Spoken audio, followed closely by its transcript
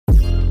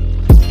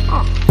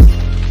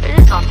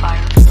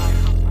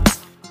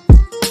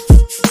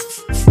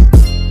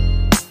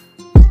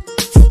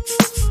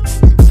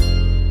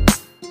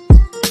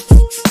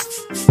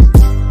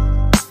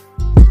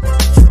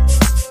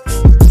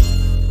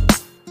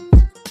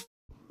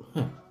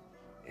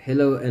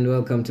Hello and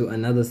welcome to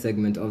another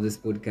segment of this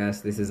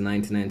podcast. This is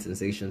 99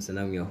 Sensations and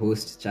I'm your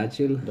host,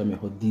 Churchill. I'm your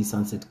host, the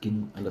Sunset Kid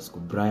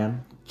 _Brian.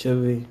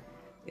 Chevy.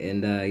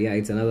 And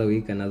it's another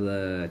week,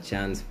 another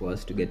chance for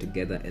us to get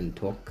together and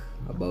talk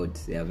about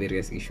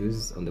various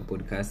issues on the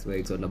podcast where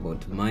it's all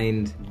about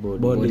mind,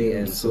 body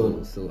and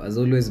soul. So as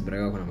always,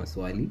 Braga kuna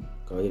maswali.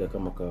 Kawaida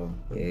kama kawa.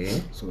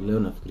 So leo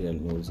nafikiria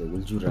niulize,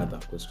 would you rather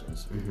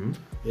questions?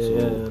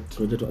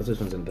 So to answer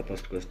the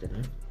first question.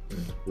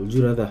 Would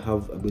you rather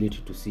have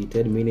ability to see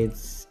 10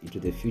 minutes into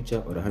the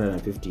future or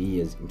 150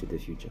 years into the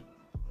future?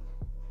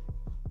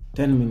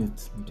 10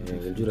 minutes.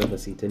 Would you rather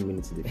see 10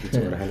 minutes in the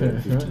future or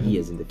 150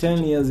 years in the future?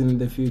 10 years in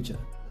the future.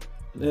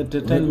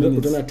 10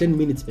 minutes. 10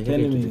 minutes into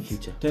the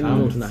future. 10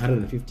 minutes.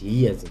 150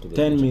 years into the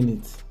 10 future.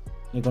 minutes.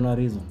 Niko na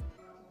reason.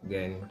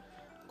 Gani?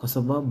 Kwa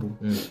sababu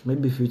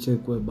maybe future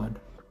ikuwe bad.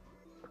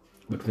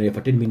 But for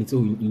 10 minutes, you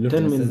know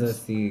 10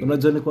 minutes.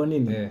 Unajua ni kwa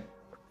nini?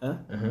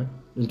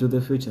 Into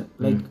the future.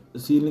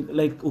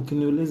 Like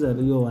ukiniuliza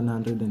hiyo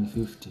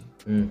 150.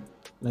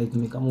 Like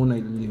ni kama una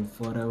live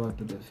forever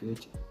to the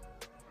future.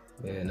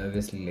 Yeah, and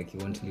obviously like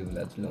you won't live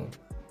that long.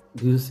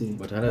 Do you see?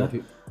 But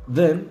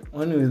then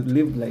when you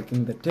live like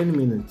in the 10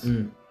 minutes,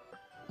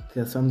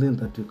 there's something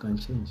that you can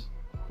change.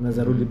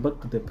 Unaweza rudi back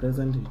to the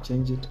present, you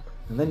change it,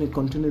 and then you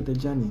continue the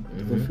journey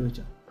to the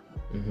future.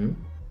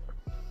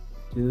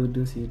 Do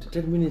you see it?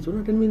 10 minutes,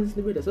 10 minutes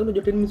ni better. Sasa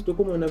unajua 10 minutes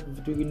tutakuwa na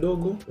vitu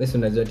kidogo. Wewe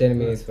unajua 10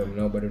 minutes from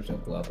now bado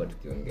tutakuwa hapa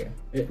tukiongea.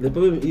 The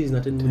problem is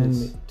not 10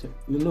 minutes.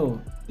 You know,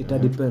 it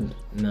depend.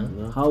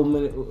 No. How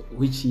many,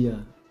 which year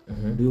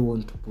do you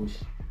want to push?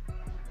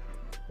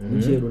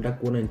 Which year unataka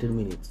kuona in 10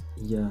 minutes?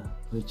 Yeah,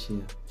 which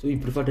year? So you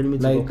prefer 10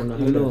 minutes like, kwa kuna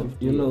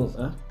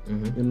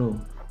you know,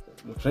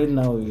 right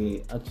now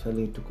we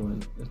actually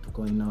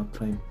tuko in our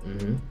prime.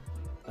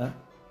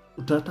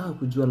 Utataka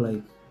kujua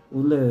like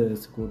ule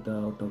siku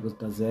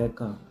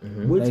utazeeka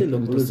like in the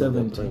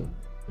 70s,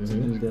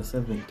 in the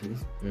 70s,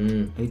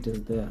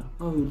 80s there,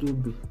 how will you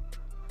be?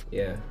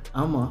 Yeah.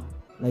 Ama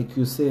like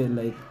you say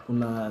like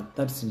kuna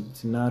that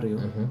scenario,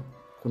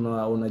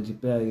 kuna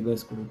unajipea ile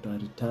siku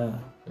uta-retire,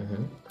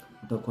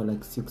 utakuwa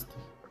like 60.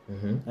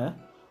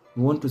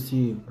 You want to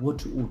see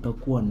what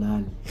utakuwa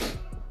nani.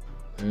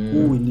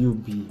 Who will you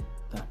be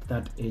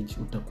that age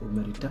utakuwa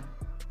umeretire?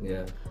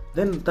 Yeah.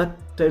 Then that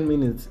 10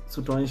 minutes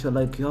so to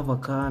ensure like you have a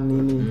car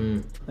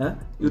nini,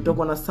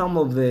 utakuwa na some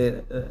of the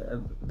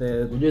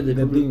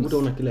things.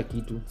 Utaona kila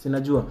kitu.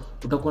 Sinajua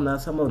utakuwa na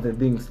some of the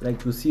things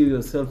like you see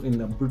yourself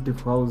in a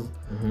beautiful house,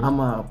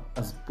 ama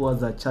as poor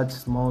as a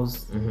church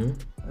mouse.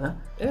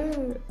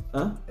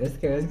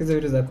 Eskiza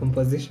vitu za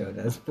composition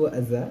as poor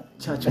as a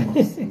church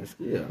mouse.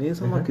 Ni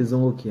soma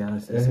kizungu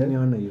kiasi.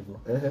 Siniona hivyo.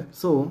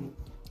 So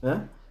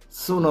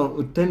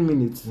now 10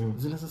 minutes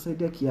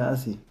zinasaidia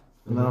kiasi.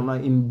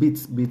 Na in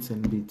bits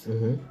and bits.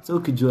 So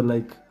ukijua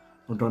like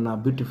utaona a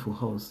beautiful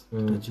house,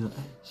 utajua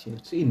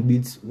shit. So in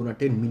bits una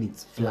 10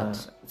 minutes flat.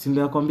 Si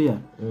ndio nakwambia?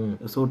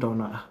 So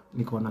utaona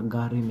niko na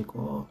gari,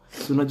 niko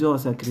si unajua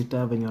wasa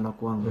retire venye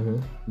wanakuanga.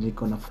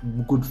 Niko na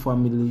good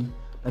family.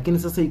 Lakini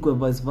sasa iko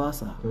vice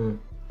versa.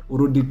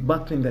 Urudi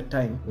back in the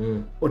time.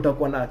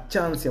 Utakuwa na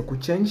chance ya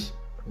kuchange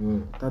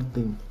that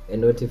thing.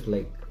 And what if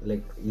like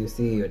you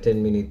see your 10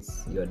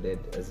 minutes you're dead,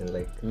 as in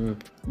like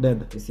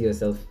dead. You see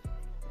yourself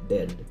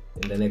dead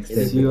in the next 10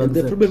 minutes. minutes.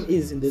 The problem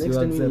is in the next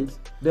 10 minutes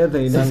death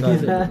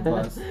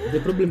inanga. The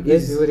problem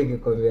yes, is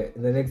in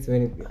the next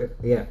minute,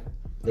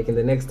 like in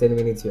the next 10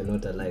 minutes you're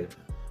not alive.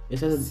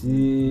 Yes,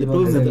 the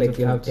problem is like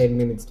you have 10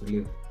 minutes to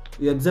live.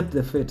 You accept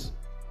the fate.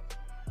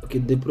 Okay,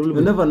 the problem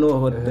you never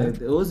know what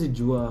death.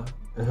 Usijua.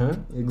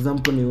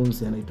 Example ni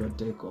umsi anaitwa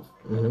Take Off.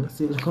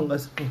 Si konga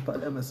sipo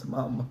pale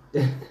amesimama.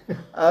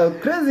 A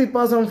crazy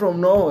person from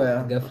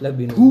nowhere. Ghafla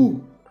bin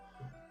who.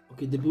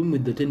 Okay, the problem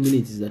with the 10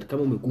 minutes is that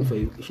kama umekufa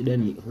shida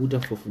ni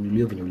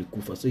hutafufunuliwa venye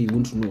ulikufa, so you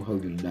won't know how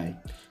you'll die.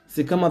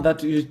 Si kama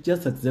that you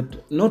just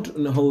accept not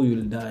how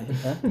you'll die.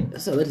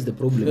 So that is the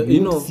problem. You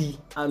know,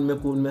 and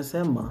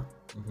nimesema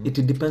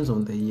it depends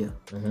on the year.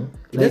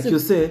 Like you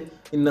say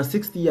in a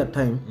 60-year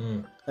time,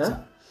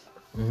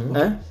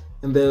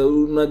 and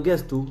the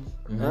guess too,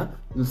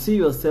 you'll see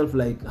yourself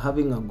like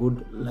having a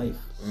good life.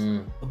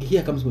 Okay,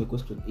 here comes my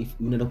question. If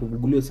unaenda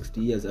kugugulia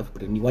 60 years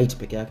after ni white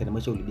peke yake na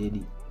maisha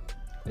ulidedi.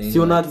 Si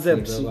una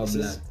accept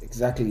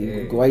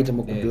exactly kwa white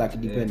ama kwa black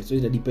depend. So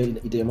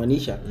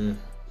itamaanisha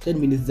 10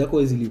 minutes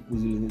zako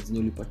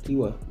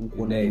zilizolipatiwa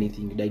uko na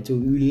anything died, so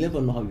you will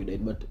never know how you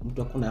died. But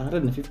mtu akona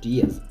 150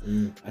 years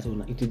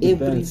ataona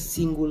every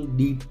single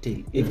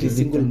detail, every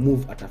single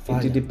move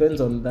atafanya. It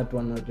depends on that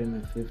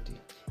 150.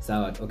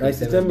 Sawa. Okay,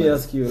 guys, let me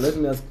ask you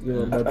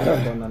about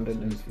that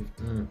 150.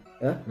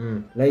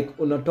 Like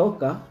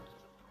unatoka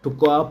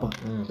tuko hapa,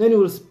 then you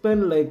will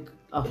spend like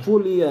a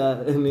full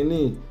year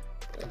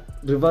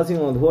reversing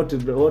on what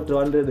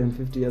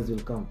 150 years will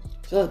come.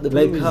 So the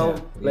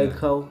like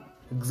how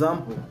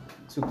example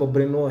suko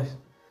brainwash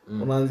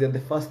unaanzia the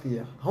first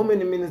year, how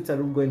many minutes are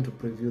you going to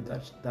preview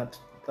that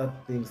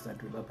things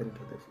that will happen to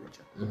the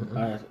future?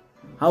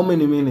 How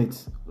many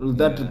minutes will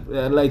that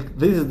like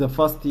this is the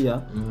first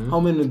year, how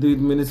many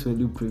minutes will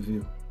you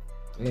preview?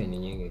 ni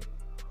nyingi.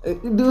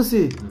 Do you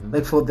see?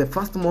 Like for the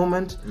first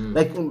moment,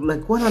 like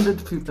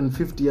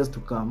 150 years to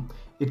come,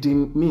 it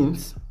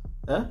means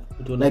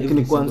like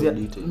ni kuanzia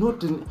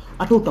not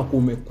hata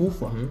utakuwa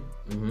umekufa.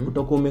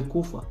 Utakuwa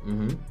umekufa.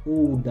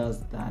 Who does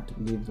that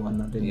live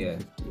 150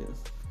 years?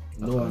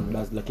 No one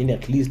does, lakini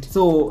at least.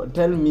 So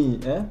tell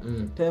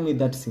me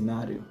that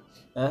scenario.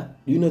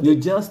 You know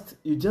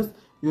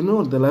you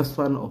know the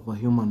lifespan of a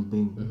human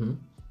being.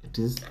 It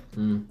is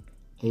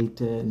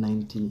 80,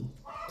 90. Yeah.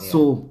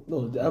 So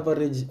no, the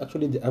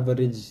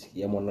average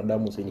ya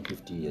mwanadamu sasa ni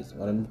 50 years.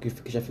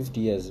 Ukifikisha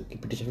 50 years,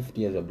 ukipitisha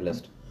 50 years you're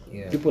blessed.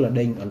 Yeah. People are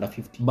dying under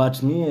 50.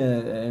 But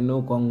me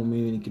no kwangu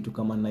mimi ni kitu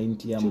kama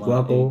 90 ama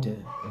 80.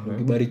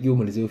 Ukibarikiwa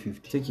umalizie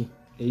 50. Cheki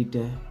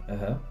 80.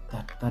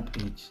 That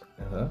age.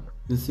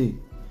 You see.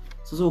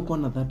 So uko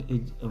na that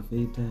age of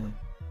 80.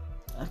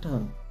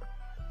 Hata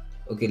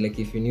okay,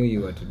 like if you knew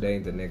you were to die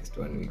in the next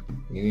 1 week,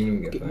 nini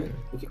ungefanya?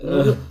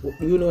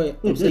 You know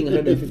I'm saying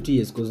 150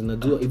 years because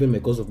najua even my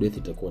cause of death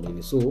itakuwa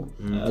nini. So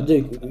najua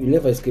you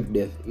never escape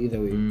death either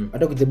way.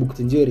 Hata ukijaribu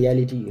kutinjia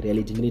reality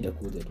nyingine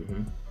itakuja tu.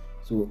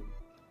 So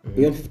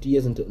even 50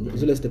 years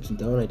zile steps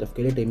nitaona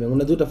itafikia time yangu.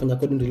 Unajua utafanya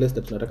according to the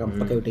steps nataka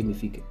mpaka hiyo time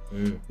ifike.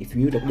 If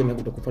you utakuja na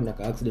utakufa na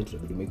accident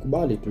utabidi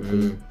umekubali tu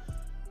because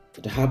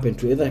it happened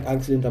to either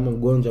accident ama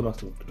mgonjwa ama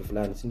kitu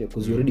fulani, si ndio?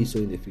 Because you already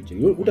saw in the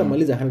future.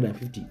 Utamaliza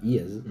 150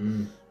 years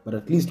but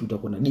at least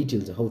utakuwa na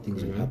details of how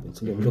things will happen,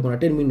 si ndio? Utakuwa na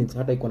 10 minutes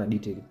hata iko na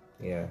detail.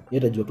 Yeah.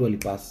 Yeye atajua tu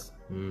alipass.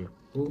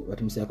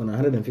 But msee ako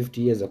na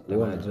 150 years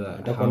akuona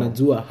atakuwa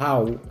anajua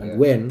how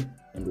and when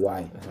and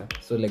why.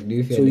 So like do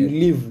you feel so you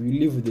live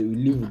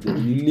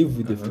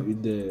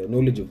with the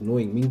knowledge of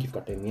knowing mimi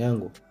kifika time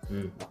yangu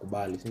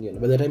nakubali, si ndio?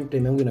 By the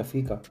time yangu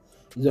inafika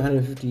hizo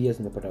 150 years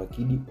nimepata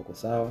wakidi wako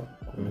sawa,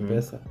 wako na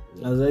pesa.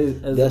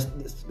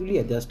 They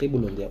are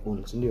stable on their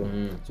own, si ndio?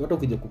 So hata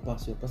ukija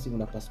kupass your passing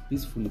una pass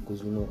peacefully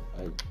because you know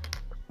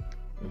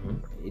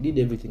I did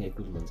everything I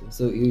could, man.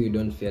 So you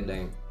don't fear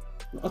dying?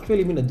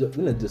 Actually mimi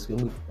na just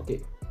okay,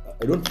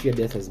 I don't fear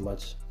death as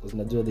much because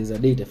najua there's a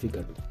day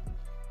itafika tu.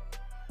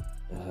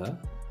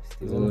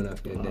 Still una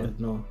fear death?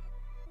 No.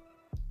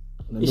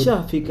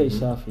 Ishafika.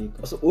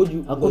 So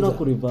hakuna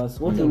ku reverse.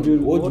 What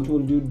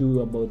will you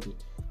do about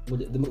it?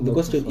 The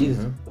question is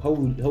how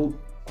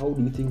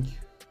do you think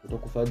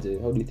utakufaje?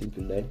 How do you think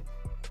you'll die?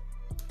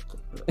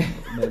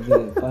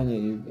 Maybe fanya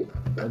hivi.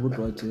 About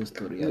watch your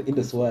story in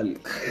the swali.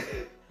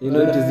 You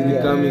know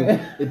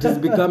it is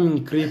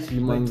becoming creepy,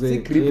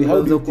 manze. Creepy.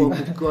 How do you think?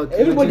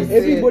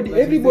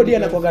 Everybody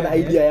anakuwa na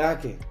idea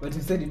yake. But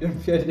you said you don't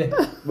fear death.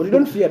 But you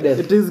don't fear death.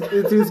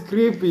 It is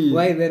creepy.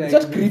 Why then? It's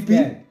just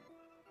creepy.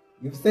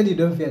 You've said you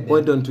don't fear death.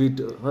 Why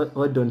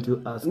don't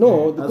you ask?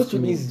 No, the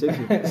question is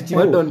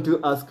why don't you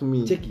ask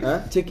me?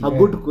 Check a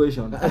good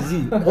question.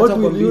 What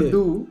will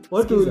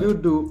you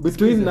do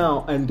between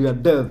now and your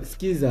death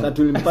that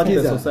will impact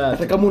the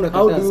society?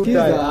 How do you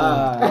die?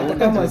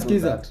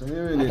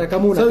 Hata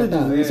kama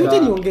unakataa.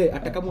 Sio niongee,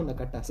 hata kama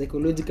unakataa.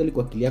 Psychologically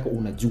kwa akili yako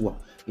unajua.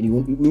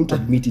 You need to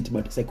admit it,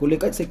 but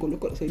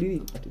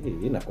psychologically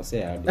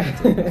inakosea hadi.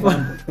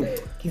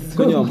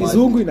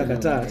 Kizungu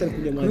inakataa. Acha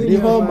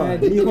kunywa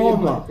maji. Ni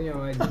homa.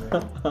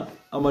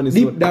 Ama ni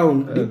deep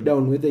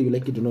down whether you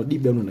like it or not,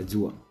 deep down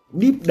unajua.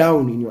 Deep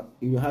down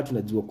in your heart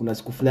unajua kuna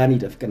siku fulani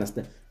itafika na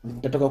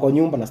nitatoka kwa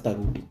nyumba na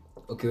sitarudi.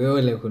 Okay,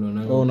 wewe leo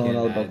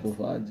unaona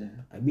utakufaje?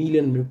 A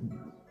million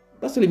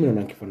personally mimi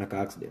naona kifana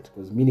ka accident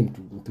because mimi ni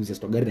mtu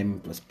enthusiast wa gari na mimi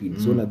plus speed.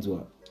 So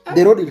najua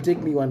the road will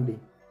take me one day.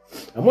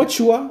 I'm not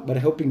sure but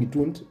I'm hoping it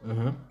won't.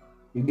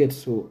 You get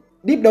so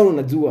deep down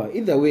unajua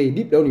either way,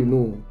 deep down you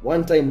know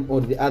one time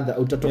or the other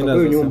utatoka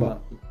kwa nyumba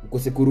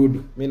ukose kurudi.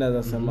 Mimi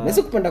naweza sema na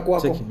sikupenda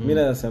kwako. Mimi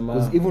naweza sema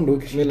because even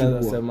though mimi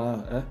naweza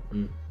sema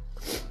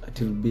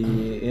it will be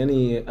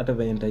yani hata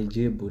when I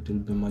jibu it will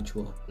be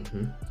mature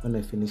when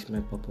I finish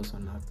my purpose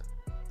on earth.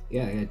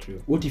 Yeah, true.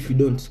 What if you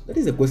don't? That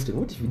is a question.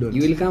 What if you don't?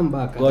 You will come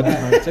back. You will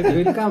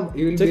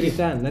be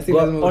returned.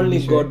 Only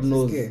God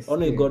knows.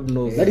 Only God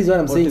knows. That is what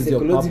I'm saying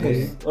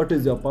psychologically. What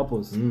is your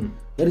purpose?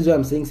 That is what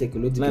I'm saying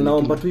psychologically. Na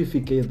naomba tu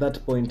ifike that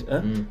point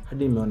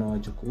hadi nimeona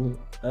wajukuu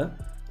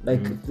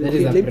like let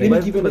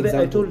me give you an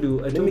example. I told you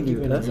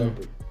an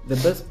example. The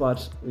best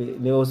part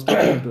they was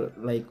talking to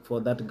like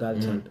for that girl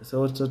child. So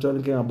I was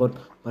talking about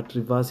but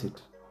reverse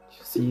it.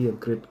 You see a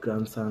great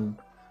grandson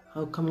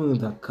how coming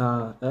with a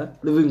car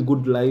living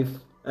good life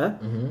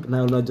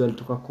na unajua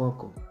alitoka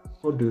kwako.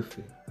 How do you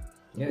feel?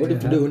 What if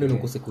today uende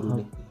ukose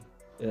kurudi?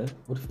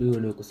 What if today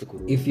uende ukose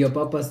kurudi? If your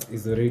purpose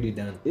is already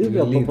done, if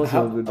your purpose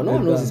no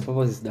one knows his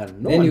purpose is done.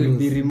 Then you will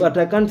be but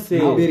I can't say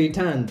you'll be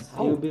returned.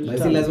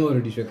 Basi lazima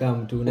urudishwe kama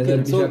mtu. Unaweza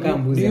rudishwa kama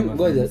mbuzi ama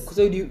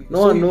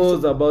no one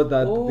knows about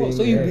that thing.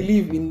 So you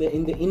believe in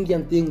the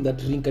Indian thing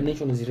that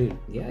reincarnation is real?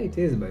 Yeah, it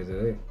is by the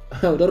way.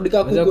 Utarudi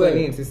kama kuku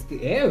wewe.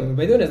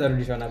 By the way unaweza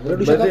rudishwa na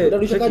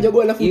rudishwa kaja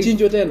go alafu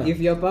uchinjwe tena.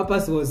 If your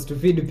purpose was to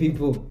feed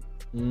people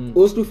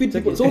was to feed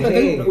people. So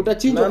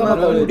utachinjwa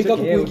kama kurudi kwa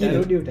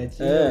kwingine.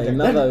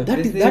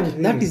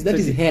 That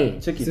is hell.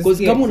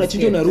 Because kama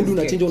unachinjwa unarudi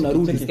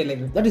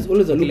that is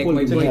always a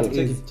loophole in hell.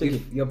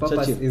 If your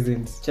purpose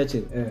isn't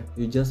Churchill,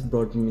 you just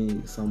brought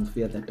me some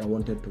fear that I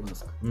wanted to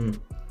ask.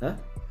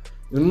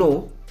 You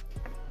know,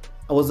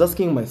 I was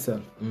asking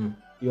myself,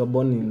 you were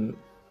born in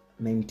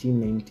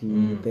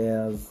 1990,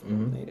 there's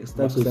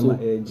start to my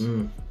age,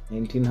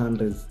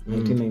 1900s,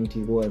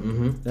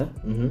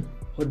 1991.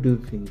 What do you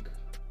think?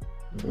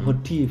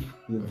 What if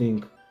you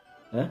think?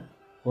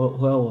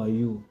 Where were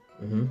you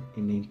in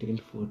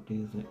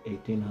 1940s,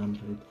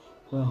 1800s?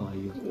 Where were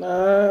you?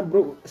 Nah,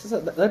 bro.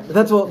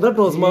 That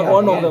was my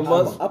one of the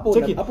most.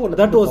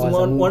 That was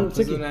one.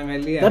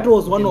 That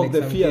was one of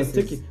the fears.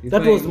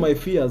 That was my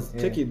fears.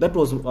 That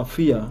was a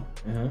fear.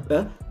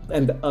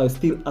 And I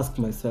still ask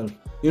myself,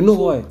 you know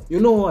why?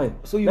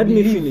 So let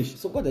me finish.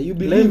 So God, you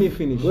believe? Let me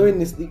finish.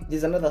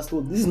 There's another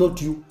soul. This is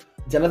not you.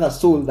 It's another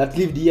soul that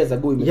lived years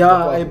ago.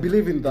 I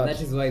believe in that. That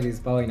is why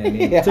there's power in a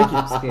name.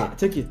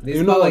 Check it.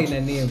 There's power in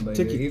a name, but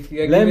if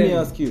you are let me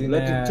ask you.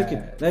 Let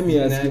me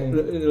ask you.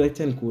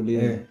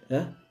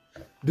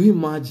 Do you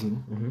imagine?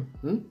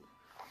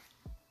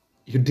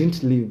 You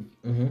didn't live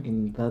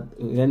in that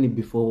any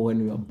before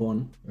when you were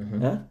born,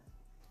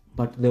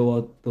 but there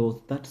was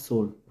that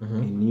soul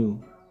in you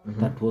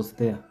that was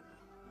there.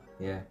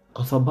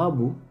 Kwa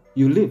sababu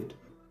you lived.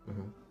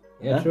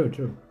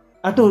 True.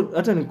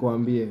 Hata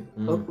nikuambie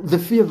the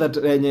fear that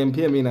yenye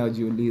pia mimi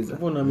najiuliza.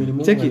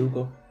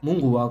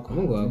 Mungu wako.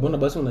 Mbona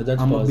basi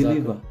unajudge I'm a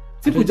believer.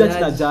 Siku judge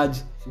na judge.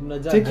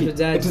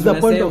 It is a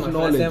point of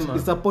knowledge.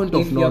 It's a point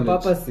of knowledge. If your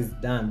purpose is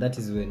done, that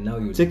is when now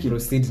you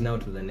proceed now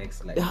to the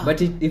next life.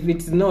 But if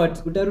it's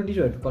not,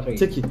 utarudishwa tu paka.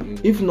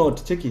 If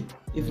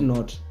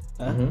not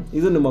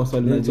hizo ni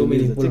maswali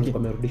najiuliza.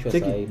 Wamerudishwa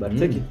sahi, but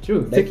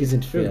true. That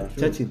isn't fair.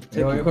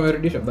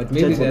 Wamerudishwa, but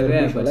maybe they're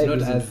there, but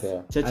not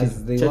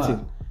as they were.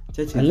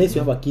 Unless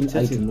you have a keen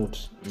eye to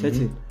note.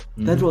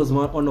 That was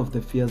one of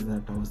the fears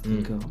that I was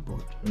thinking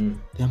about.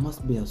 There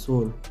must be a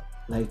soul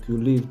like you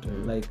lived,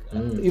 like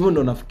even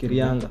though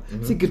nafikirianga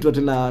si kitu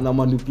ati na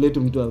manipulate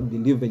mtu a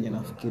believe venye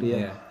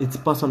nafikiria. It's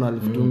personal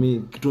to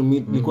me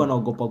nilikuwa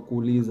naogopa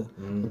kuuliza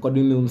kwa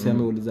nini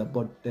umseme uliza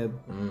about death.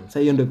 Sasa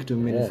hiyo ndio kitu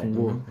mimi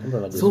nifungua.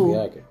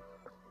 So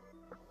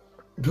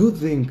do you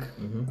think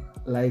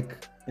like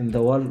in the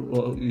world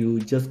you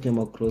just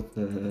came across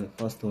the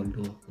first world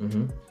war,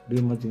 do you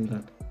imagine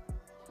that?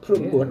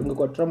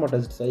 Ungekuwa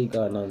traumatized sahi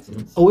kawa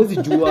nonsense. Hawezi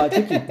jua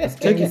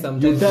cheki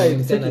you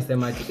died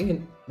anasema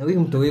na huyu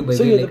mtu wewe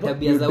by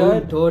tabia za huyu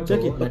mtoto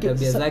na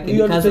tabia zake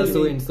ni kaza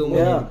so in so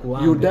many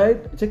kuanga. You died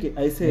cheki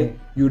I say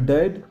you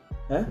died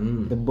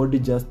the body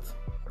just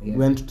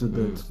went to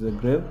the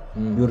grave.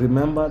 You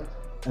remembered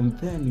and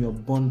then you're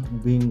born to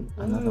being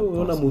another person.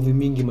 Unaona movie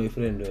mingi my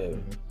friend wewe.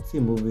 See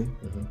movie.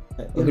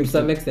 Okay,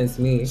 to make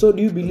sense me. So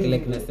do you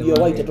believe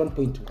you're white at one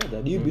point?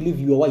 Do you believe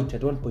you are white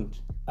at one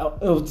point?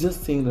 I was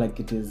just saying like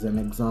it is an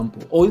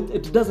example. Or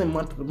it doesn't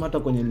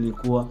matter kwenye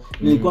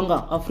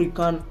nilikuanga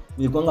African,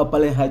 nilikuanga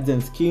pale hide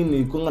and skin,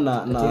 nilikuanga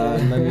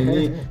na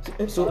nini.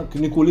 So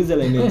nikuuliza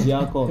lineage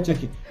yako. Check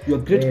your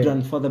great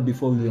grandfather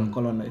before we were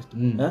colonized.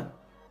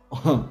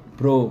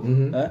 Bro,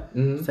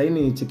 sasa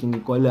ni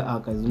checking kwa ile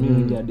archives,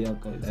 mimi ndio hadi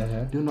archives.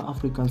 Do you know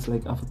Africans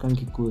like African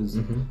Kikuus,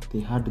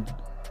 they had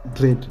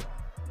dread.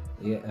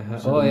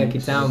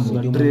 Kitambo.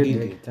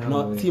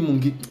 No, si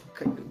Mungiki.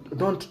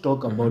 Don't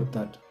talk about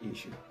that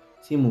issue.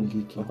 Si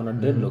Mungiki. Wakona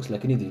dreadlocks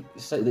lakini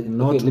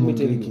not let me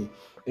tell you.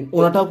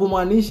 Unataka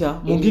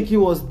kumaanisha Mungiki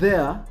was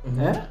there,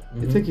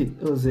 Take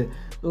it was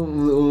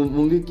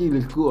Mungiki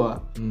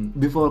ilikuwa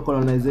before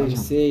colonization. I'm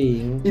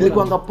saying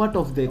ilikuwa part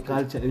of the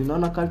culture.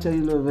 Unaona culture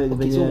ile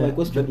venye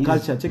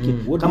culture check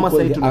it. Kama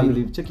sasa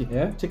tunabelieve check it.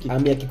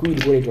 Army ya Kikuyu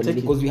ilikuwa inaitwa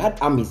because we had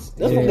armies.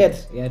 Let's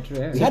forget.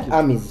 We had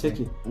armies. Check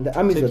it. The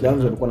armies were the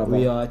ones walikuwa na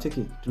we are check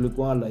it.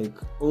 Tulikuwa like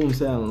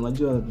msana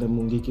unajua the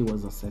Mungiki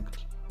was a sect.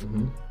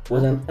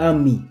 Was an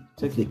army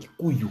of the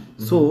Kikuyu.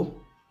 So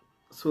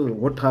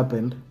what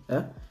happened?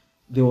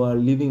 They were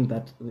living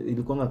that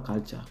ilikuwa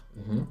culture.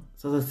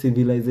 Sasa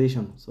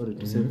civilization, sorry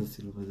to say the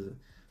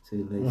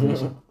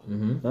civilization.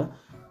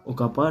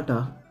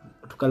 Ukapata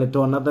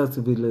tukaleta another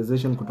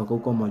civilization kutoka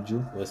huko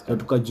majuu.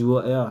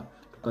 Tukajua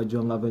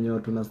ngavenye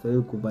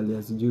tunastahili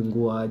kuvalia sijui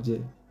nguo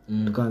aje.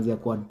 Tukaanza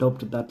ku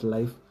adopt that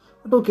life.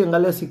 Hata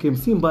ukiangalia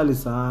si mbali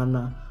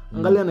sana.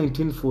 Angalia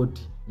 1940.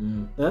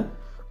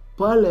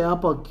 Pale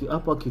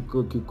hapa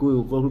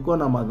Kikuyu kulikuwa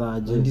na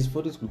madhaje. In these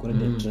 40s kulikuwa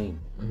na train.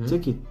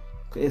 Check it.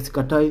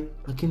 Esikatai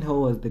lakini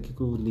how was the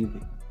Kikuyu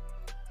living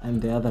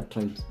and the other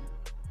tribes?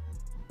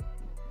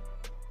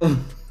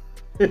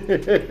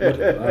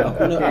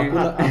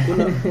 Hakuna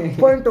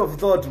point of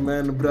thought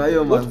man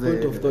Brian man.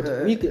 Point of thought.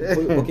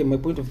 Okay, my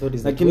point of thought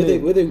is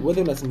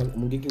whether unasema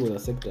Mungiki was a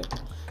sector.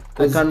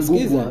 I can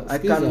Google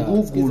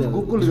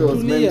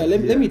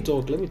let me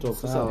talk.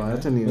 Sawa,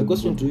 my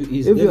question to you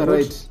is if you are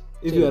right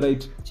if you are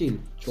right. Chill.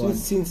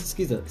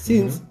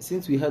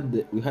 Since we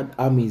had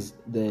armies,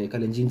 the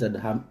Kalenjins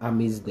had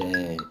armies,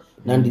 the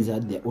Nandis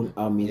had their own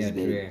armies,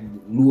 the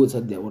Luos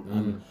had their own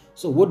army.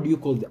 So what do you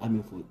call the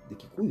army for the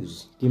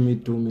Kikuyus? Give me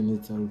 2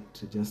 minutes, I'll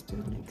just tell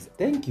you.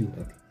 Thank you.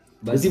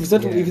 But Because I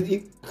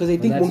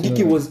think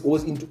Mungiki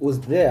was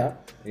there,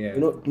 Yeah. you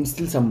know, to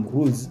instill some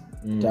rules.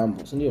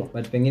 Tambo, so ndio.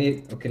 but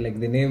pengine okay, like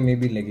the name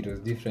maybe like it was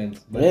different,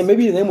 but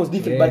Maybe the name was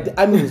different, but the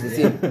army was the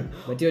same.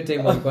 but your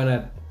time walikuwa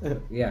na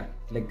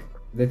like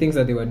the things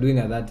that they were doing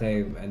at that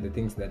time and the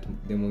things that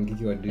the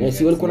Mungiki were doing.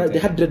 See, they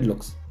had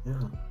dreadlocks. Yeah.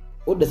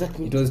 What does that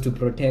mean? It was to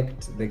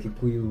protect the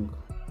Kikuyu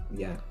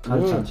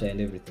culture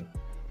and everything.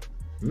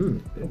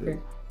 Okay.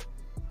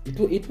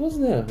 It was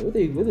there, whether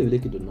you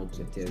like it or not.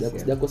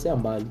 Yes, They're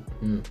mbali.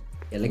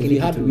 Yeah, like we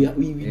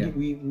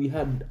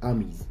had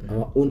armies,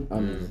 our own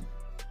armies.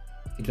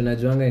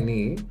 Tunajuanga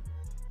ni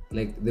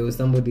like there was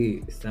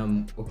somebody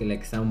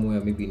like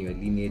somewhere maybe in your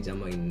lineage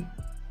ama in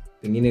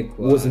pengine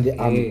kwa was in the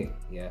army.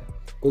 Yeah.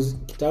 Because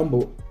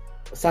Kitambo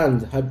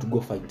sons had to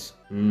go fight.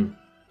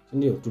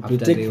 Ndio, to After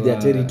protect they their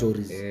were-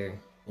 territories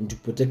and to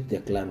protect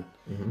their clan.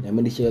 Na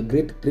manisha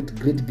great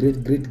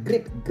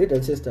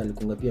ancestor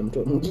alikunga pia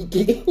mtu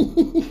Mungiki.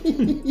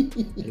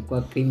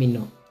 Alikuwa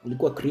criminal.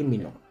 Alikuwa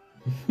criminal.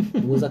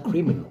 He was a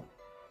criminal.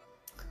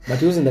 But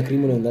he wasn't a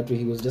criminal in that way.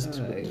 He was just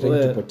trying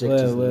to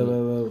protect his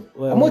name.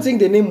 I'm not saying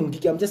the name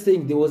Mungiki. I'm just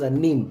saying there was a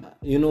name.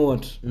 You know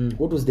what?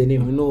 What was the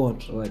name? You know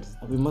what? What?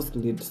 We must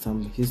lead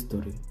some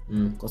history.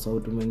 Kwa sababu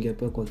tumeingia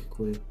pia kwa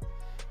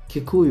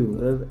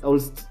Kikuyu. I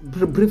will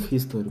brief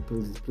history,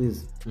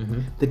 please.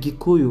 The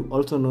Kikuyu,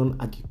 also known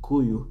as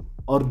Kikuyu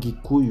or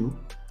Gikuyu,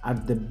 are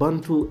the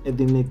Bantu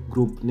ethnic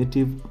group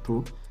native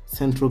to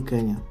central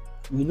Kenya.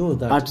 We know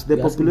that. At the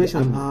We're asking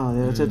population,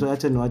 the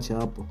acha niwache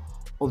hapo.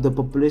 Of the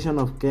population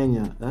of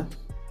Kenya,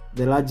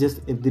 the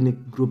largest ethnic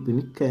group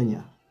in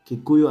Kenya.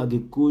 Kikuyu,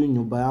 Agikuyu,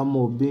 Nyumba ya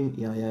Mobi,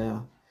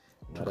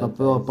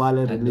 tukapewa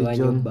pale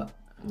religion.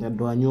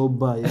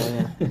 Nyoba,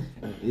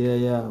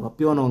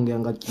 pia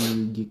wanaongeanga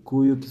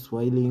Gikuyu,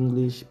 Kiswahili,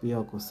 English pia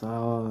wako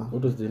sawa.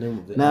 What was the name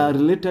of the Na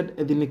related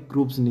ethnic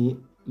groups ni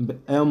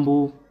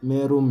Embu,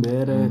 Meru,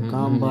 Mbere,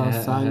 Kamba,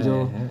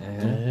 Sanjo,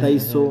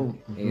 Taiso.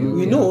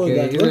 We know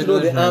that. We want to know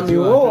the army.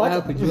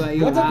 What to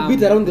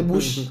beat around the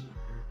bush.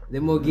 The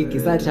Mungiki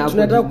search hapo.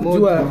 Tunataka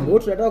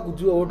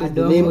kujua what is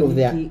the name of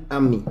their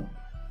army.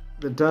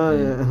 The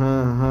time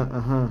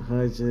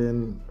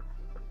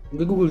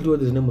Google tu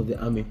what is the name of the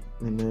army.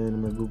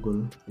 nime Google.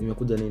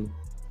 Nimekuja nini?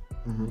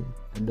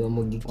 Ado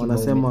Mungiki.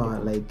 Wanasema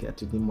like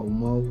ati ni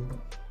Maumau.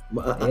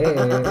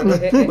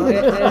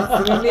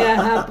 Simamia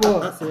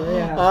hapo.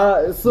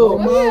 So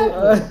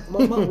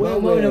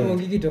Mama na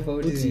Mungiki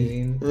tofauti ni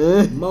nini?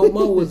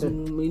 Mau was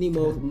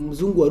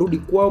mzungu arudi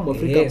kwao,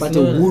 Mwafrika apate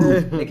uhuru.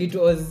 Like it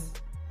was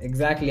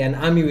exactly an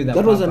army with a That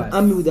purpose. was an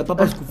army with a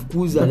purpose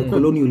kufukuza the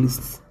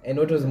colonialists. And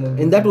what was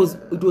Mungiki? And that was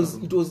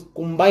it was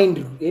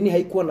combined. Yani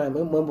haikuwa na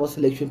mambo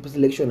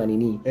selection na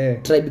nini.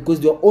 Tribe,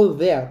 because they were all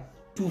there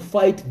to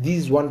fight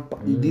these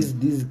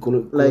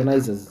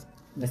colonizers.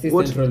 That's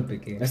central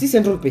pekee. Na si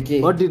central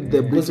pekee. what did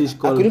the British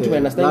call According to my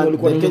understanding,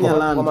 walikuwa the Kenya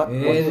land?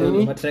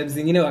 Ma tribes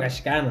zingine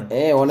wakashikana.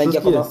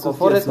 Wanaingia kwa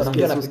forest,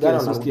 Susikia, wanapigana na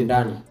susikia. kurudi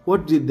ndani.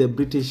 What did the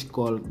British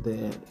call the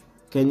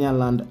Kenya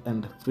Land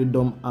and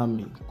Freedom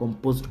Army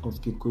composed of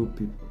Kikuyu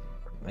people?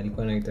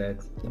 Alikuwa anaita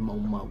The Mau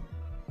Mau.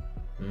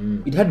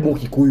 It had more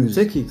Kikuyus.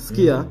 Cheki,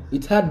 sikia.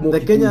 It had more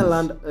The Kenya Kikuyus.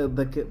 Land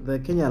the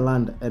Kenya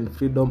Land and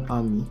Freedom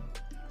Army,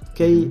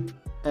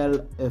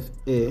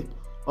 KLFA,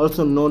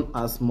 also known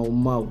as Mau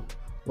Mau,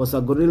 was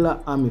a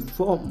guerrilla army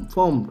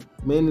formed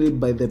mainly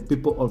by the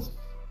people of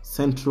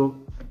central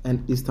and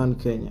eastern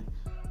Kenya,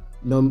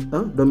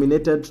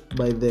 dominated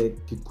by the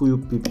Kikuyu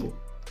people.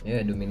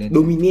 Yeah,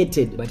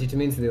 Dominated. But it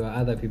means there were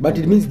other people. But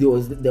it means there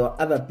were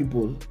other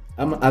people,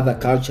 other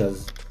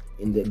cultures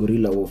in the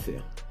guerrilla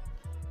warfare.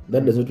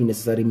 That does not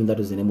necessarily mean that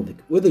was the name of it.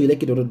 Whether you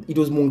like it or not, it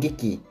was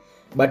Mungiki.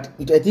 But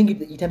I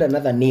think it had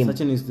another name.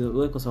 Such is the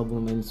way, because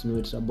sababu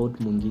mentioned about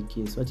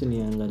Mungiki. Such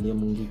niangalia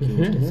Mungiki,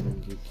 what is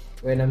Mungiki?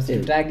 When I'm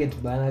still target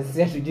bana,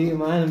 sisi hatujui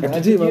maana.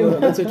 That's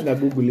why tuna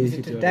Google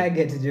it. To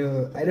target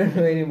jo. I don't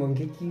know any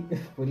Mungiki.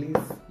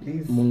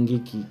 Please.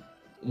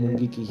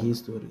 Mungiki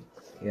history.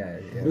 Yeah.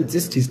 It's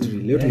just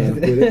history.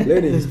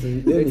 Learn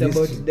history. It's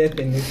about death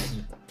and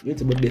history.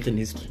 It's about death and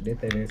history.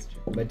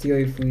 But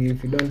if we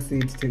don't see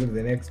it till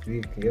the next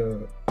week,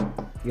 you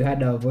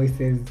heard our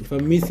voices. If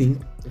I'm missing,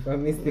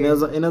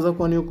 Inaweza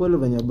kuwa ni ukweli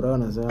venye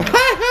Brown anasema.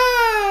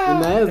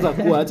 Inaweza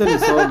kuwa,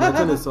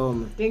 acha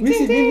nisome.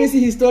 Mimi si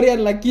historian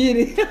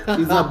lakini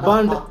It's a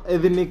band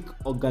ethnic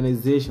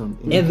organization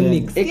in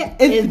Ethnic. Kenya.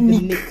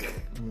 ethnic.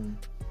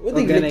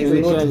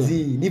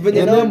 Organization. Ni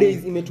venye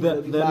nowadays The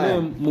imetumika vibaya.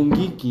 name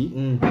Mungiki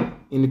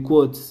in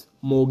quotes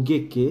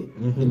Mogeke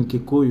in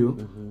Kikuyu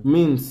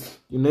means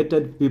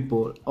united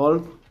people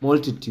or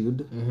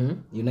multitude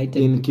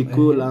United in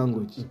Kikuyu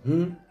language.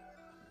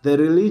 The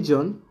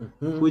religion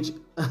which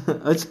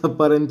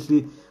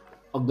apparently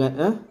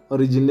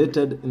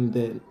originated in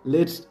the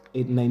late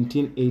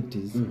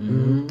 1980s,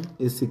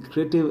 is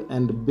secretive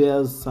and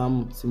bears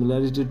some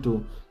similarity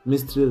to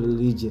mystery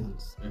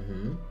religions.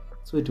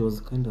 So it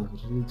was kind of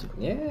religion.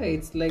 Yeah,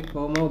 it's like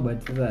Homo,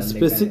 but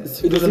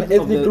It was an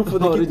ethnic group for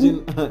the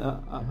origin.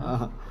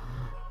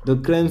 The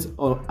claims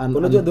or an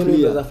unajua the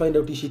only way find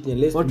out this shit ni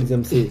less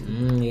them say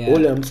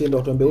all I'm saying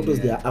ndo tuambie what was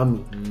their army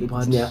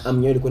it's their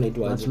army yao ilikuwa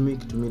inaitwa aje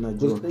to me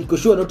najua iko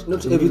sure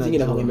not everything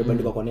inakuwa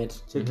imebandikwa kwa net.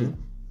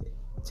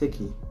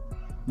 Cheki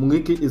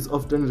Mungiki is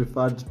often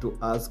referred to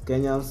as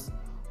Kenya's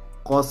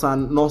Cosa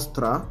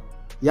Nostra,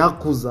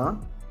 Yakuza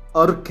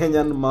or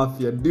Kenyan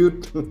Mafia due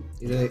to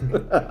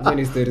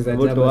Johnny stories za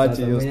What to watch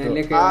hiyo Japan.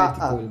 story. Like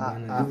article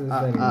bana. This is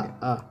funny.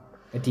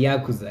 Ati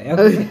Yakuza.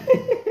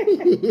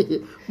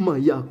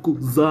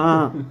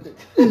 Mayakuza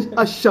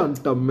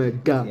Ashanta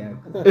Mega.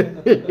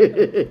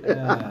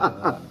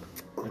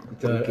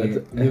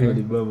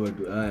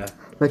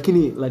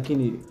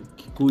 Lakini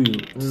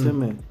Kikuyu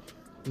tuseme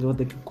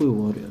the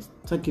Kikuyu warriors.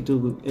 Sasa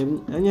kitu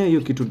anya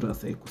hiyo kitu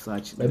tunasai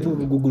kusearch. Hebu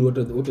Google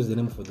what was the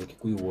name for the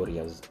Kikuyu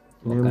warriors.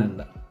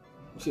 Wakanda.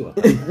 Sure.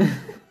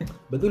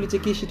 But uli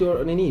check shit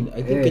or nini?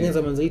 I think Kenya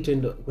zaman za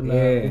trend kuna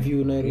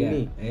review na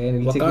nini.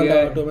 Wakanda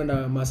watu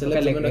wameenda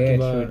maselect wameenda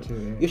kiba.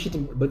 Hiyo shit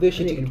but hiyo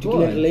shit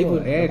tukile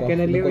live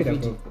Kenya leo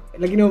itakuwa.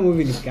 Lakini hiyo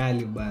movie ni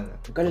kali bana.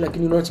 Kali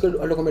lakini unaona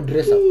wale kama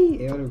dress up.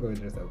 Wale kama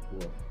dress up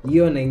kwa.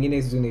 Hiyo na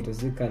nyingine sio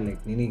inaitosika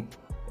like nini?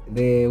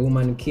 The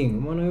Woman King.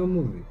 Umeona hiyo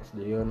movie?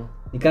 Sijaona.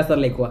 Ni kasa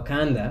like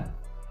Wakanda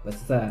but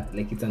sasa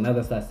like it's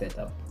another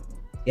setup.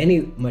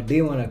 Yaani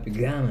mademo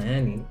wanapigana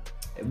yani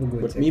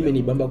but mimi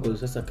ni bamba kwa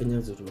sasa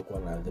Kenya zetu tumekuwa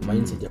na the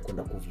mindset ya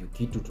kwenda kuview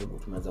kitu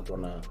tumeanza kuwa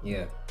na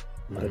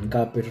red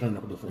carpet na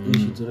kujifanyia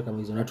shit zote kama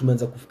hizo na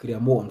tumeanza kufikiria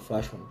more on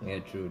fashion.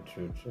 True.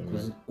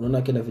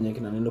 Unaona kila venye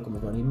kina nenda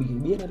kumevaa ni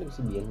big na leo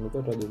CBN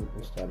unakuwa tu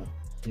msichana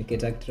ni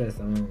Kate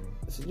actress ama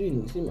sijui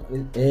ni sema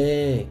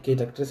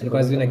Kate actress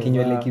ilikuwa zina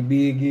kinywele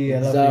kibigi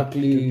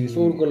exactly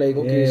so uko like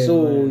okay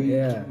so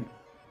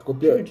tuko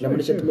pia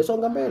tunamaanisha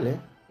tumesonga mbele.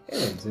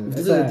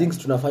 These are the things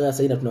tunafanya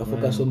sasa na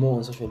tunafocus more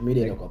on social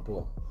media na kwa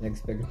poa.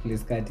 Expect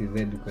please cut is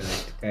there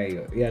connect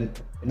kayo. Yeah,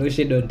 no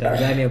shade on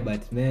Tanzania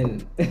but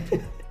man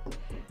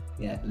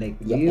yeah like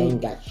you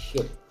ain't got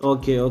shit.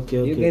 Okay.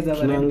 You guys have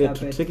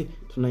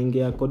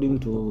tunaingia according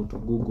to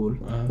Google.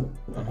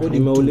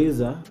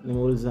 Nimeuliza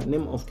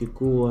name of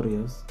Kikuyu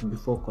warriors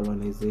before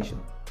colonization.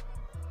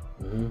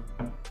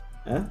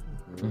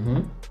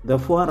 The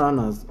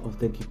forerunners of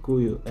the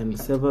Kikuyu and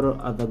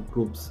several other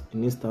groups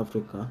in East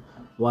Africa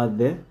were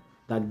the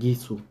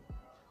Tagisu.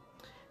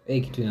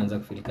 Kitu inaanza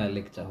kufilika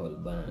lecture hall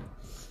bana.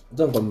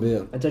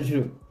 Nitakwambia. Acha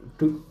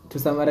to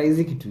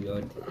summarize kitu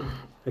yote.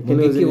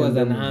 Mungiki was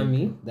an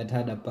army that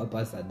had a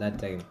purpose at that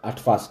time. At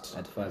first.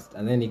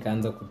 And then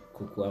ikaanza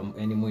kukua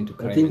any more into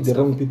crime. I think the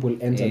wrong people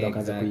entered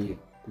wakaanza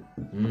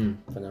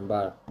kufanya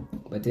mbaya.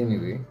 But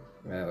anyway,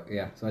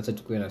 so acha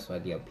tukue na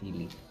swali ya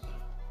pili.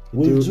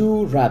 Would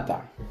you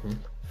rather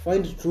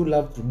find true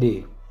love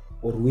today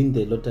or win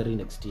the lottery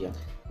next year?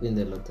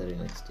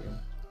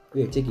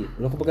 Wewe cheki,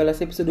 unakumbuka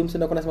last episode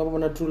msenda kuna sema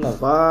na true love.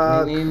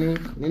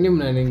 Nini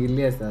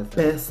mnaniingilia sasa?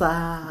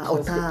 Pesa.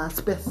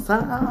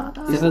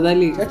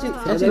 Tafadhali.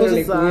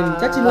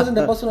 Chachi wasn't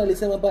the person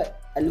alisema hapa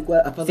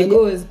alikuwa afadhali.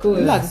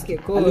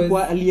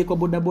 Alikuwa aliyekuwa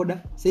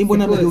boda. Sasa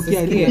mbona amerukia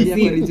aliambia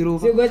kwa Range Rover.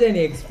 Sio ngoja ni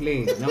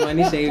explain.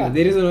 Namaanisha hivyo.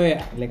 The reason why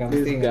like I'm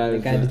saying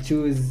I can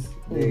choose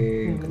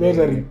the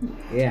lottery.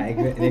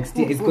 Next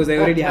year is because I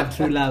already have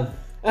true love.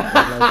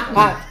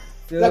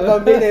 Sasa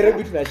kwambia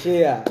Nairobi tuna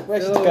share.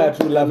 Kwa shika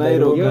true love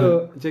Nairobi.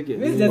 Check it.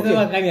 This doesn't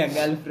work on your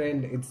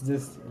girlfriend. It's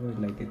just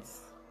like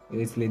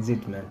it's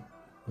legit man.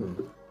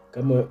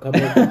 Kama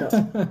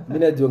mimi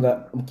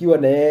najua mkiwa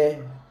na yeye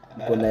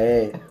mko na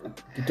yeye.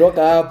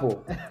 Kitoka hapo.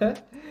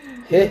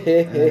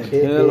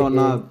 Hello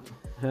love.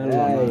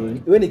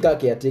 Wewe ni kaka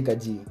kiateka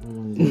ji.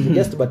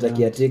 Just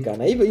batakiateka.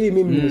 Na hivyo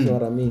mimi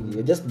nimesema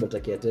mingi. Just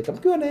batakiateka.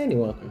 Mkiwa na yeye ni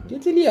wako.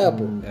 Tiatilia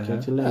hapo.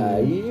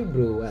 Ai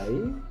bro,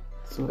 ai.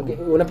 Okay,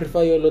 una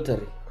prefer your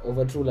lottery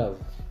over true love?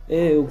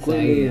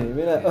 Ukweli.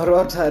 Mimi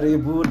lottery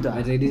buda.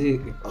 But I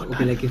did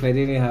okay like if I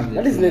didn't have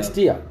that is next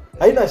year.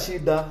 Haina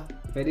shida.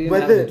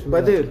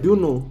 But do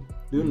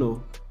you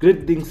know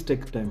great things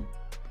take time.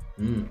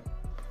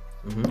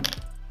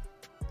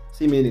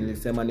 Si mimi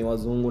nilisema ni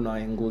wazungu na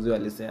waenguzi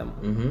walisema.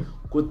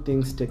 Good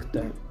things take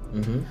time.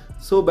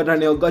 So better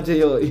niogoje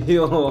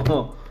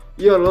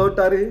hiyo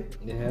lottery.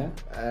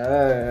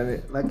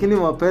 Lakini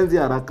mapenzi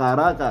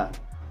haraka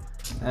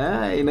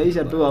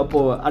inaisha tu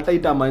hapo hata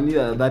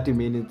itamania 30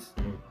 minutes.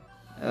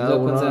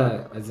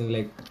 Kwanza as in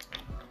like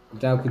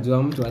unataka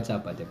kujua mtu acha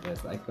apate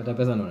pesa. Akipata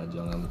pesa ndio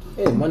unajuanga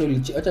mtu.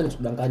 Money acha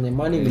nikudanganye,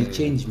 money will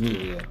change me.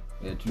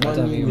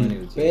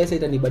 Pesa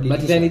itanibadilisha.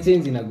 But itani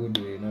change in a good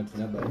way, not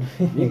in a bad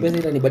way. Pesa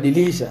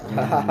itanibadilisha.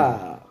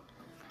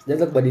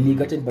 Sijaanza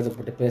kubadilika, acha nipaze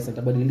kupata pesa,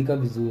 nitabadilika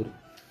vizuri.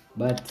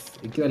 but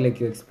ikiwa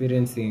like you're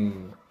experiencing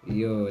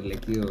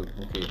like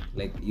okay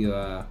like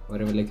your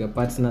whatever like your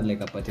partner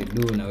like apate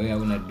do na wewe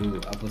una do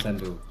hapo sasa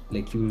ndo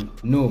like you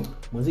know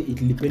mwanzo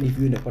it depends if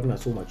you and your partner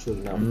are so mature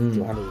enough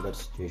to handle that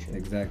situation.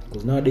 exactly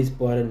Because nowadays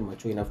parents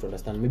mature enough to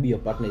understand maybe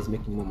your partner is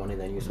making more money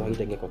than you, so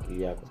haitaingia kwa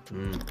akili yako.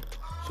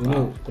 So you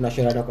know kuna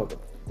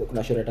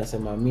sheria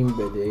atasema mimi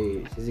by the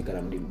way sisi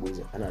kana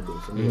mdimbuza ana do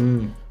so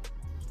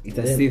it's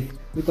a safe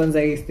we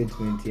kwanza hii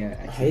statement ya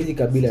haizi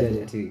kabila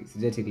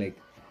sijati like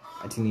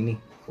ati nini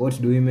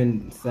what do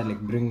women start like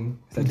bring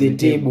to the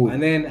table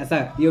and then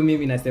asa hiyo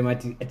mimi nasema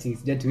ati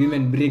sijati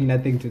women bring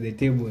nothing to the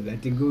table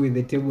that go with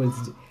the tables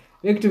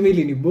make to me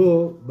ni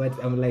bo but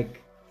I'm like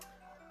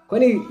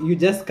kwani you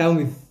just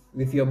come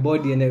with your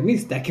body and me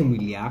staki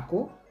mwili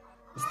yako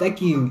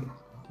staki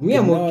me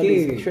I'm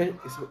okay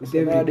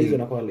nowadays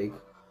unakuwa like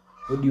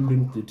what do you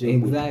bring to the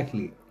table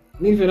exactly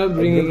if you're not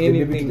bringing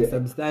anything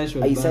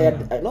substantial I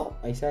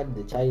said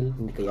the child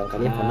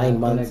nikaangalia for 9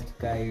 months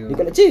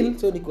niko chill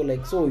so niko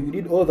like so you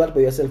did all that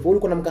by yourself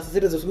ulikuwa na mkasa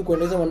serious usiku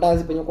kuendeza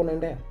mandazi penye uko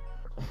unaendea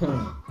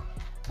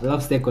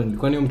love second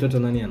kwani mtoto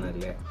nani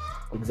analea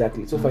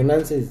exactly so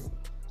finances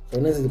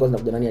zilikuwa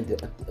zinakuja nani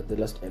at the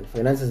last end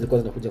finances zilikuwa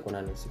zinakuja kwa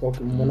nani si kwa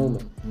mwanaume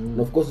and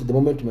of course the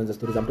moment tumeanza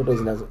stories za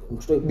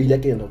mtoto bill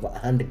yake ni over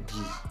 100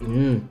 Gs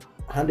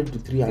 100 to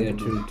 300 yeah,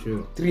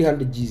 true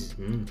 300 Gs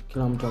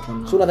kila mtu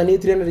akona so nadhani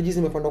 300 Gs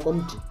imepanda kwa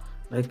mti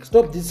like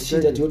stop this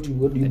shit that what you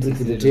bring to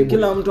the table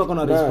kila mtu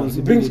akona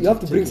responsibility you have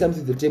to bring something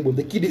to the table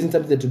the kid isn't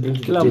something that you bring to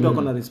the kila table mtu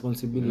akona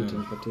responsibility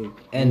mpate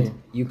and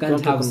you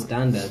can't have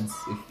standards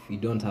if you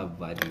don't have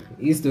value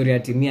hii story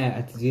at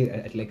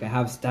like I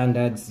have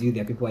standards you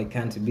there are people I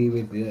can't be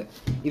with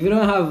if you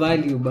don't have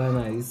value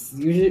bana is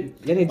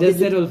usually just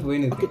settle for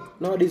anything okay.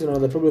 Nowadays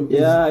another problem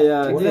is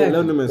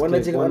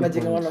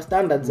wana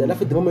standards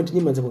alafu the moment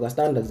nyinyi mnaanza kwa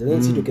standards and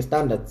then see to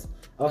standards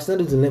our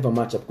standards will never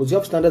match up because you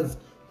have standards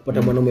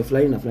kupata mwanaume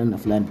fulani na fulani na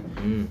fulani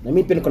na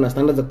mimi pia niko na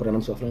standards za kupata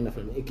mtu fulani na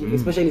fulani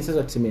especially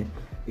sasa tuseme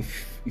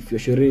if you're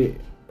sure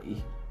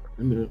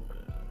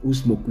who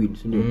smoke weed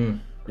ndio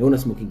na una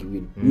smoking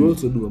weed you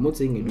also do I'm not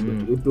saying I do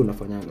but you pia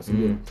unafanyanga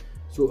ndio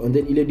so and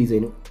then ile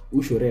design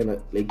who sure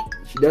like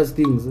she does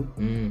things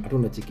hata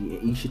unacheki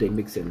hii shit it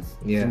makes sense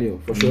ndio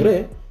for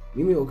sure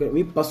mimi okay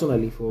me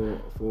personally for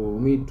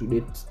me to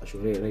date a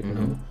sure right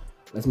now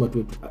lazima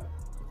tu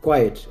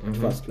quiet at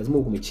first lazima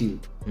ukumechill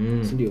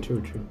ndio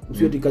true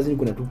usio kazini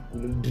kuna tu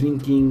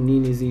drinking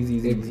nini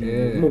hizi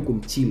lazima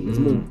ukumchill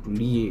lazima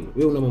utulie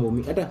wewe una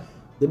mambo hata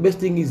the best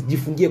thing is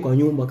jifungie kwa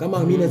nyumba kama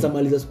mimi naweza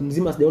maliza siku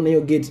mzima sijaona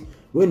hiyo gate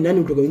wewe nani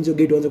utoka nje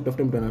gate uanze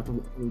kutafuta mtu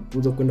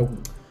anatuanza kwenda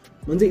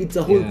manze it's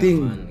a whole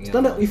thing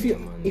standard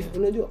if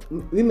unajua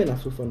women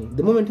are so funny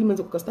the moment women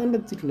kwa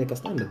standards si tunaweka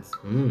standards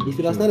if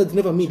your standards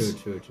never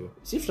meet true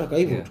si tutaka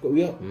hivyo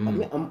we are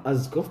I'm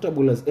as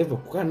comfortable as ever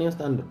kukaa na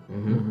standard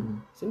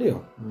si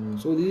ndio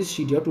so this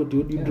shit you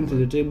bring to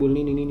the table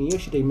nini hiyo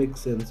shit it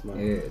makes sense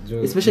man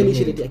especially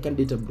shit I can't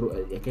date a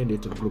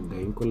broke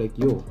guy you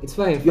like yo it's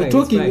fine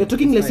you're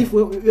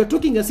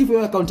talking as if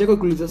your account yako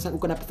kuuliza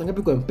uko na pesa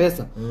ngapi kwa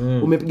M-Pesa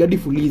umepiga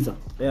difuliza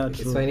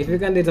it's fine if you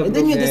can't date a and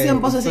then you're the same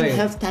person saying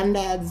have standards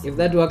if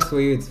that works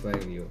for you it's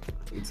fine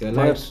it's your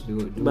life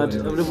but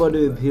everybody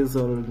with his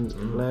own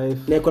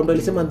life like when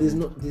alisema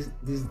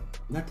there's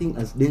nothing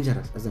as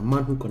dangerous as a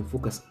man who can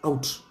focus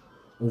out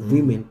of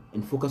women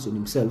and focus on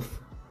himself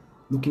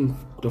looking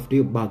after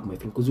your bag my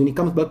friend because when he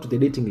comes back to the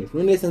dating life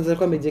when lessons are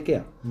come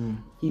jekea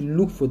he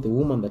look for the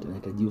woman that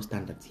anahitaji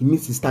standards he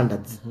meets his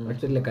standards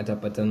actually like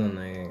atapatana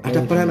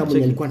na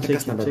mwenye alikuwa anataka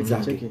standards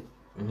zake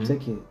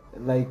check it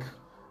like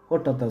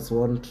what others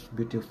want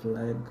beautiful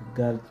like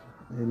girl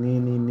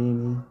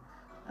nini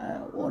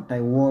what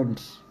I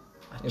want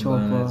a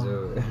chopper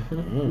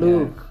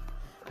look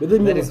but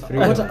then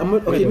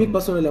me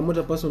personally I'm not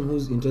a person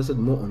who's interested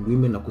more on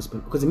women like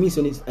spend because me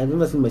I've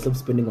never seen myself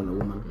spending on a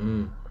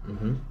woman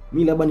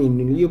mimi labda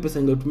ni hiyo pesa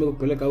ningetumia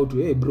kupeleka out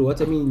bro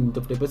acha mimi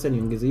nitafute pesa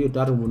niongeze hiyo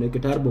turbo niweke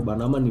turbo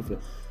bana ama ni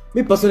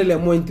me personally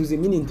I'm more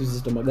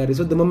enthusiastic to magari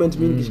so the moment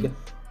mimi nikishika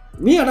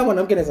mimi hata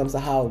mwanamke naweza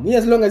msahau mimi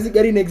as long as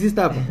gari ina exist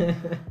hapa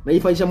na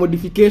ifanyisha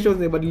modifications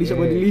na badilisha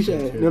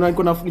niona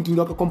niko na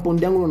nikinga kwa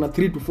compound yangu na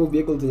 3 to 4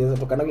 vehicles zinaweza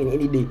toka in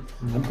any day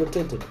I'm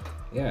contented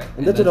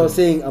and that's what I was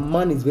saying a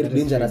man is very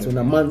dangerous when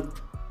a man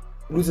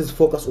loses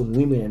focus on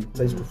women and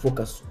tries to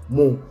focus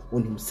more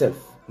on himself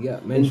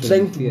and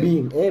trying to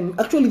be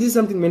actually this is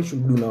something men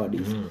should do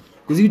nowadays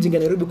because you jinga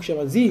Nairobi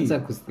kushamazi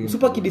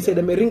super kid decide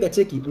ameringa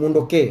cheki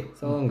muondokee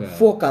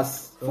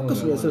focus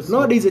on yourself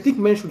nowadays I think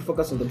men should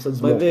focus on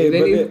themselves more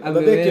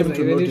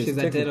even if she's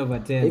a 10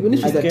 over 10 even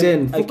if she's a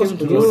 10 focus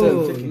on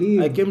yourself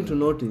I came to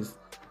notice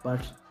but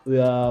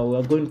we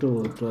are going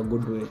to a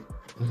good way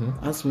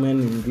as men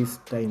in this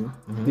time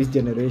this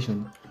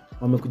generation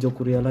wamekuja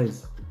ku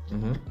realize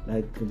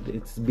like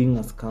it's being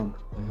a scam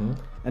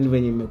and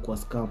when you make a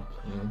scam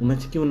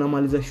unachikia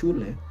unamaliza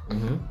shule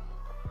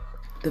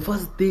the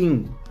first thing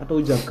hata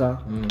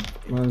ujaka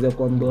unaanza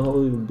kuambia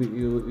how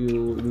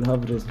you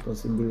have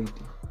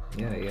responsibility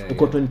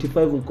uko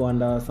 25 uko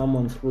under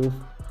someone's roof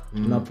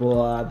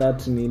unapoa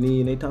that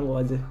nini inaitangwa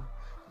aje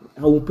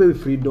haupewi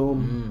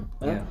freedom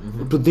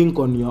to think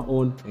on your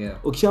own.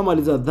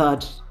 Ukishamaliza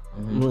that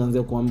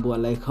unaanza kuambiwa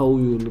like how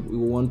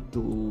you want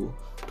to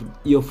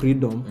your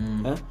freedom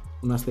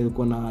unastahili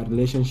kuwa na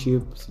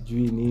relationship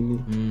sijui nini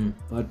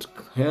but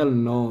hell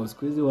no,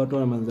 siku hizi watu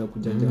wanaanza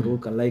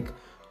kujanjaruka like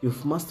you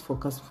must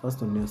focus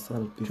first on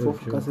yourself before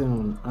focusing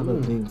on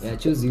other things.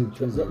 Choose you.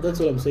 That's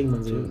what I'm saying,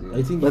 man.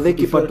 I think but they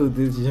keep up to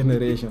this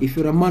generation. If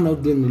you're a man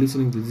out there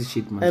listening to this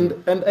shit, man,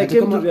 and I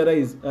came to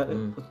realize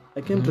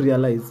to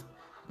realize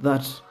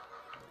that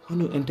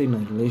when you enter in a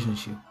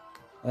relationship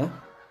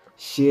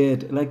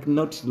shared, like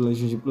not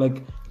relationship,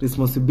 like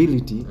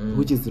responsibility,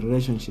 which is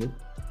relationship,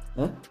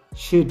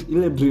 shit,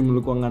 ile dream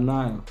ulikuwa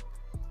nayo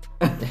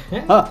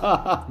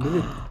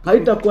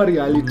haitakuwa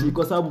reality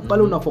kwa sababu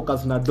pale una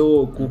focus na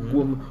do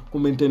ku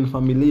maintain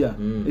familia,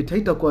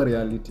 haitakuwa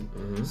reality.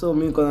 So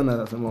mimi kwanza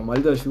nasema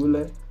maliza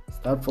shule,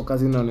 start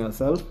focusing on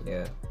yourself.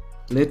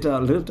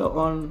 Later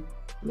on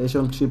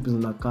relationship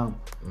zina come.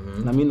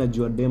 Na mimi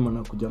najua demo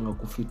na kujanga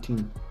kufit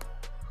in.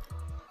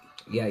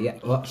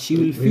 Well, she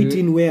will fit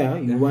in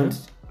where you want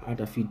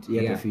at a fit,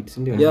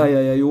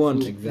 ndio. You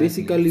want exactly.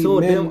 Basically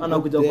so dem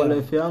anakuja kwa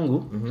life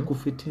yangu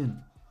kufit in.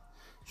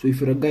 So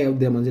if you're a guy out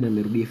there manzi na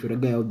merudi, if you're a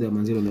guy out there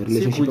manzi na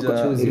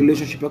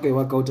relationship yako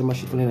work out ama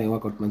shit fulani na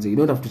work out manzi, you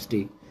don't have to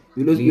stay.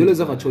 You always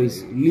have a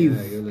choice. Leave.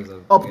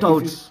 Opt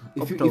out.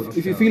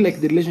 If you feel like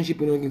the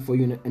relationship is working for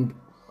you and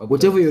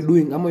whatever you're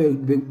doing ama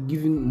you're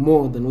giving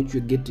more than what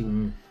you're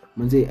getting,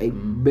 manze, I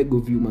beg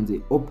of you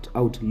manze, opt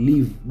out,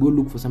 leave, go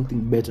look for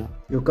something better.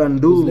 You can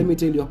do. Let me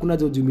tell you, hakuna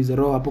ujumiza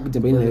roho hapo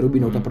kujamba Nairobi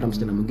na utapata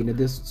msichana mwingine.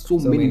 There's so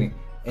many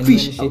and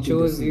fish when she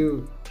chose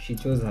you, she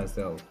chose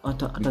herself.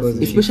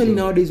 Especially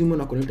nowadays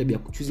women are connected by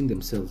choosing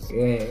themselves.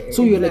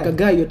 So you're like a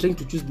guy, you're trying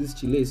to choose this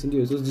chile, so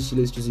this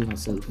chile is choosing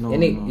herself.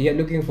 You're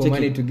looking for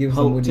money to give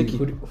somebody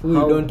who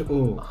you don't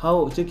owe.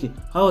 How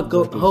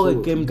I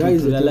came to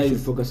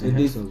realize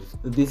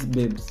these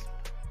babes,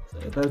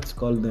 let's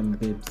call them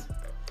babes,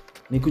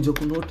 nikuja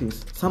ku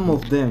notice some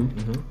of them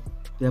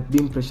they are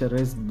being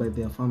pressurized by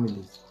their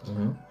families.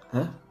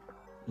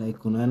 Like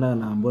unaenda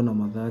na ambona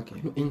madhake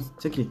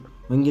cheki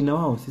wengine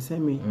wao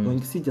sisemi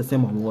wengi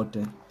sijasema wote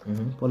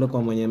pole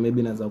kwa mwenye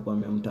maybe naweza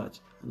kuambia mtouch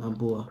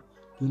anaambua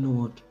you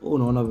know what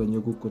unaona venye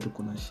huko tu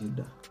kuna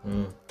shida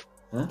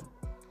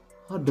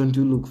how don't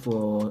you look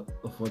for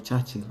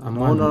churches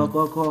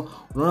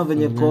unaona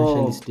venye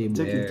kwa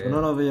cheki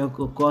unaona venye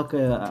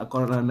kwake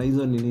akona na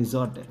hizo nini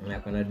zote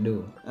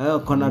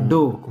akona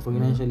do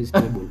financially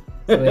stable.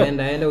 So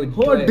enda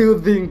what do you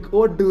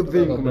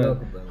think man?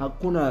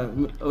 Hakuna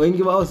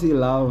wengi wao si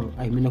love.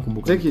 Mimi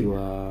nakumbuka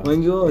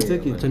wengi wao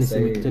cheki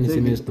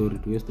niseme story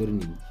tu, hiyo story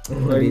ni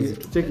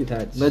cheki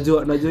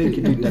najua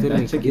hiki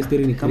cheki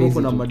story ni kama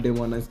kuna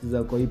mademo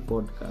anasikiza kwa hii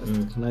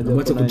podcast najua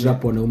wacha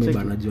kudrop wanaume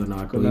bana, najua na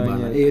watu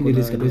bana ndio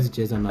risk hatuwezi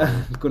cheza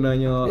na kuna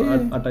wenye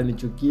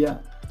atanichukia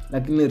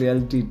lakini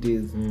reality it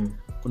is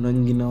kuna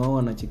wengine wao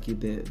wanacheki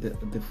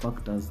the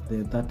factors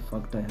that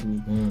factor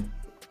yani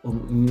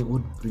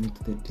what bring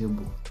to the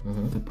table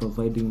the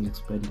providing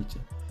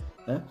expenditure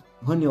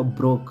when you're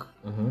broke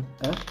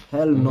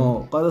hell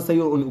no kwanza sasa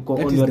hiyo uko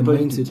on your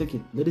 20 check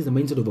it. That is the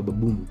mindset of a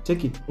baboon.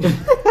 Check it.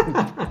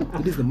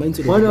 That is the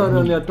mindset when you're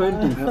on your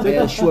 20 I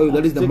assure you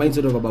that is the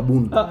mindset of a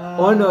baboon.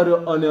 On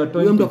your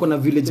 20 mtu akona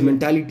village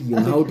mentality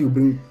and how to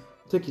bring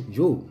check it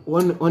yo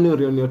when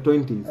you're on your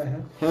 20s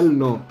hell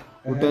no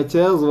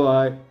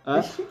utachezwa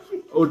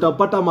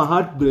utapata ma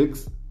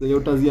heartbreaks zenye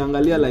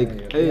utaziangalia like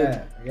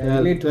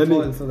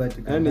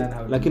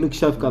lakini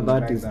ukishafika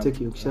 30s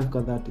check it ukishafika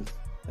 30s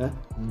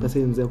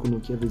utaanza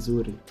kunukia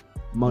vizuri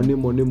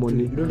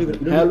money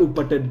hell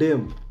upate dem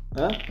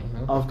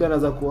after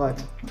anaanza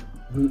kuacha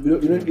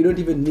you don't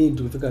even need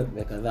to fika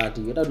like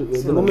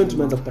 30 the moment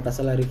umeanza kupata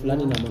salary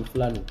fulani na amount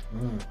fulani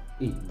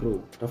bro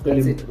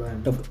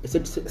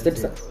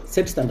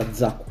set standards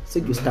zako,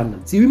 set your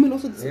standards. See women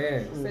also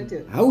set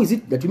it. How is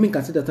it that women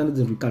can set their standards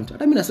and we can't?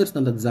 Hata mimi na set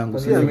standards zangu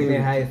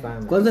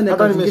kwanza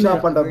hata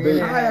nimeshapanda bei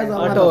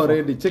hata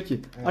already check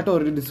it hata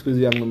already siku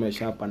yangu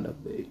nimeshapanda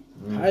bei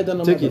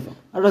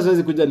hata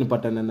siwezi kuja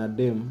nipatane na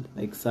dem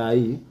like saa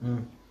hii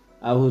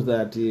I was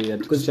that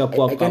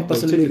I can't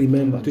personally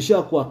remember.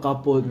 Tushakuwa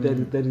couple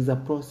there is a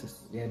process.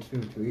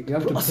 True. You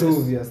have to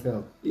prove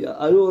yourself.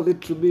 I want it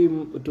to be.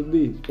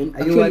 And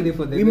are you ready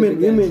for the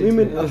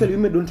women actually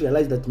women don't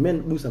realize that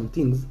men do some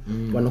things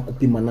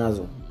wanakupima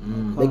nazo.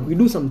 Like we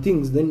do some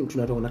things then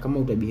tunataona kama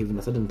utabehave in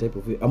a certain type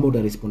of way ama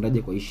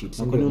utarespondaje kwa hii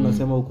shit. Kwani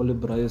unasema uko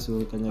liberal sio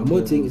kanya. I'm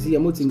not saying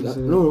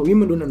no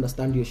women don't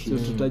understand your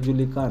shit.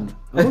 Tutajulikana.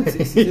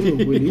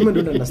 Women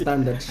don't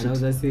understand that shit.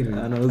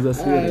 Anauza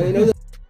siri.